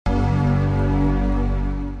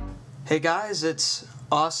Hey guys, it's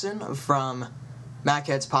Austin from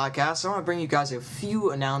MacHeads Podcast. I want to bring you guys a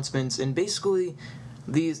few announcements, and basically,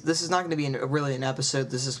 this is not going to be really an episode.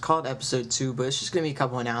 This is called episode 2, but it's just going to be a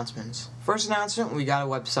couple announcements. First announcement, we got a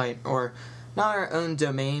website, or not our own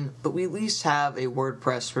domain, but we at least have a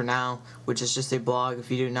WordPress for now, which is just a blog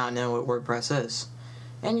if you do not know what WordPress is.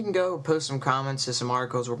 And you can go post some comments to some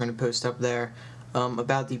articles we're going to post up there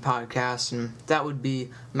about the podcast, and that would be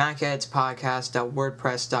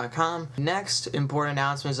MacHeadsPodcast.wordpress.com. Next important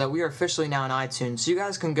announcement is that we are officially now on iTunes. So you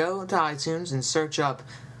guys can go to iTunes and search up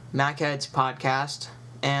MacHeads Podcast,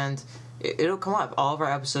 and it'll come up. All of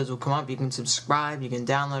our episodes will come up. You can subscribe, you can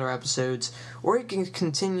download our episodes, or you can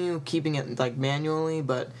continue keeping it manually,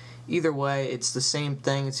 but either way, it's the same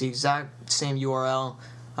thing. It's the exact same URL,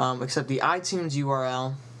 except the iTunes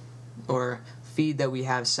URL or feed that we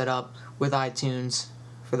have set up with iTunes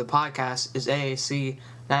for the podcast is AAC,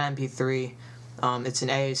 not MP3. It's an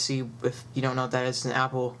AAC, if you don't know what that is, it's an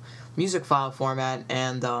Apple music file format,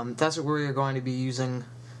 and that's what we're going to be using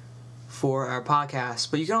for our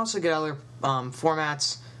podcast. But you can also get other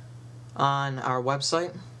formats on our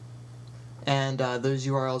website, and those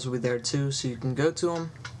URLs will be there too, so you can go to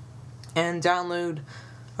them and download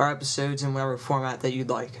our episodes in whatever format that you'd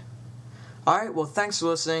like. Alright, well, thanks for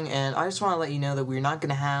listening, and I just want to let you know that we're not going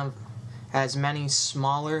to have as many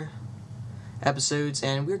smaller episodes,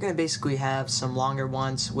 and we're going to basically have some longer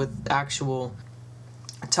ones with actual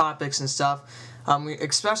topics and stuff. We're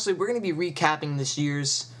going to be recapping this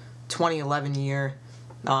year's 2011 year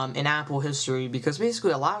in Apple history, because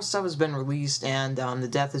basically a lot of stuff has been released, and the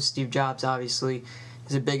death of Steve Jobs obviously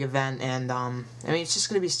is a big event, and it's just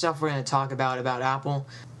going to be stuff we're going to talk about Apple.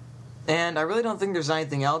 And I really don't think there's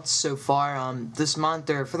anything else so far this month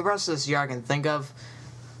or for the rest of this year I can think of,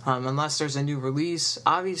 unless there's a new release.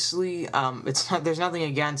 Obviously, there's nothing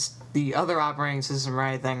against the other operating system or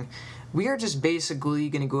anything. We are just basically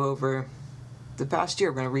going to go over the past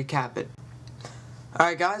year. We're going to recap it.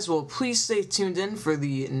 Alright guys, well, please stay tuned in for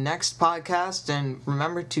the next podcast, and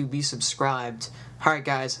remember to be subscribed. Alright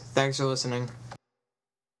guys, thanks for listening.